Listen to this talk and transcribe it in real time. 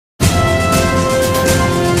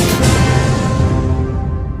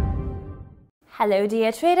Hello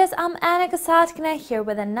dear traders, I'm Anna Kasatkina here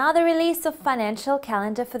with another release of financial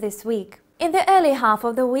calendar for this week. In the early half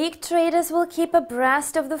of the week, traders will keep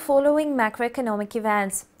abreast of the following macroeconomic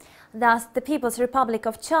events. Thus, the People's Republic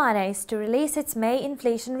of China is to release its May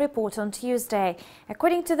inflation report on Tuesday.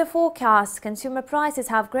 According to the forecast, consumer prices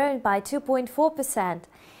have grown by 2.4%.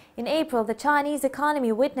 In April, the Chinese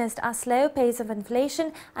economy witnessed a slow pace of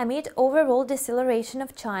inflation amid overall deceleration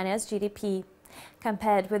of China's GDP.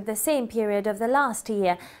 Compared with the same period of the last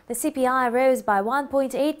year, the CPI rose by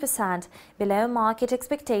 1.8%, below market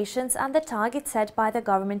expectations and the target set by the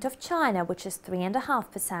government of China, which is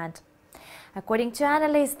 3.5%. According to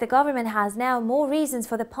analysts, the government has now more reasons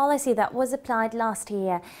for the policy that was applied last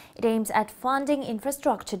year. It aims at funding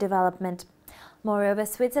infrastructure development. Moreover,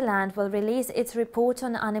 Switzerland will release its report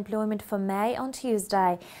on unemployment for May on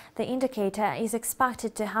Tuesday. The indicator is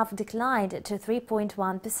expected to have declined to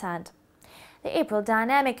 3.1%. The April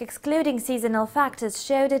dynamic, excluding seasonal factors,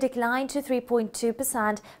 showed a decline to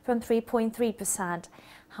 3.2% from 3.3%.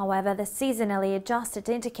 However, the seasonally adjusted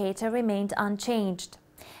indicator remained unchanged.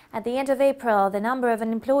 At the end of April, the number of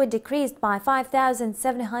unemployed decreased by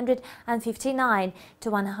 5,759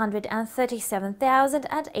 to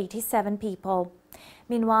 137,087 people.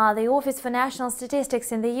 Meanwhile, the Office for National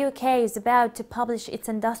Statistics in the UK is about to publish its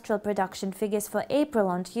industrial production figures for April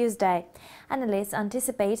on Tuesday. Analysts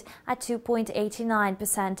anticipate a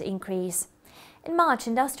 2.89% increase. In March,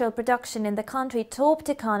 industrial production in the country topped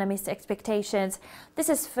economists' expectations. This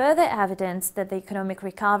is further evidence that the economic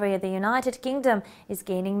recovery of the United Kingdom is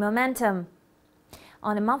gaining momentum.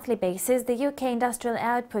 On a monthly basis, the UK industrial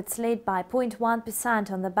output slid by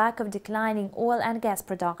 0.1% on the back of declining oil and gas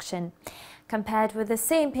production. Compared with the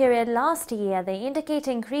same period last year, the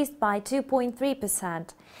indicator increased by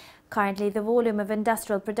 2.3%. Currently, the volume of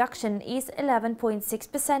industrial production is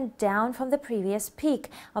 11.6% down from the previous peak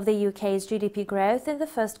of the UK's GDP growth in the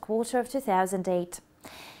first quarter of 2008.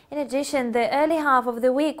 In addition, the early half of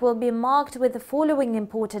the week will be marked with the following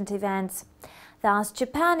important events. Thus,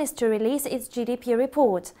 Japan is to release its GDP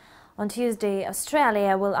report. On Tuesday,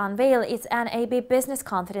 Australia will unveil its NAB business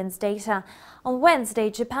confidence data. On Wednesday,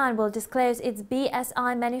 Japan will disclose its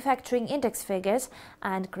BSI manufacturing index figures,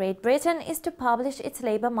 and Great Britain is to publish its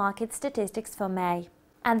labour market statistics for May.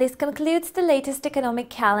 And this concludes the latest economic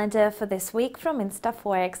calendar for this week from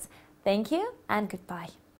InstaForexx. Thank you and goodbye.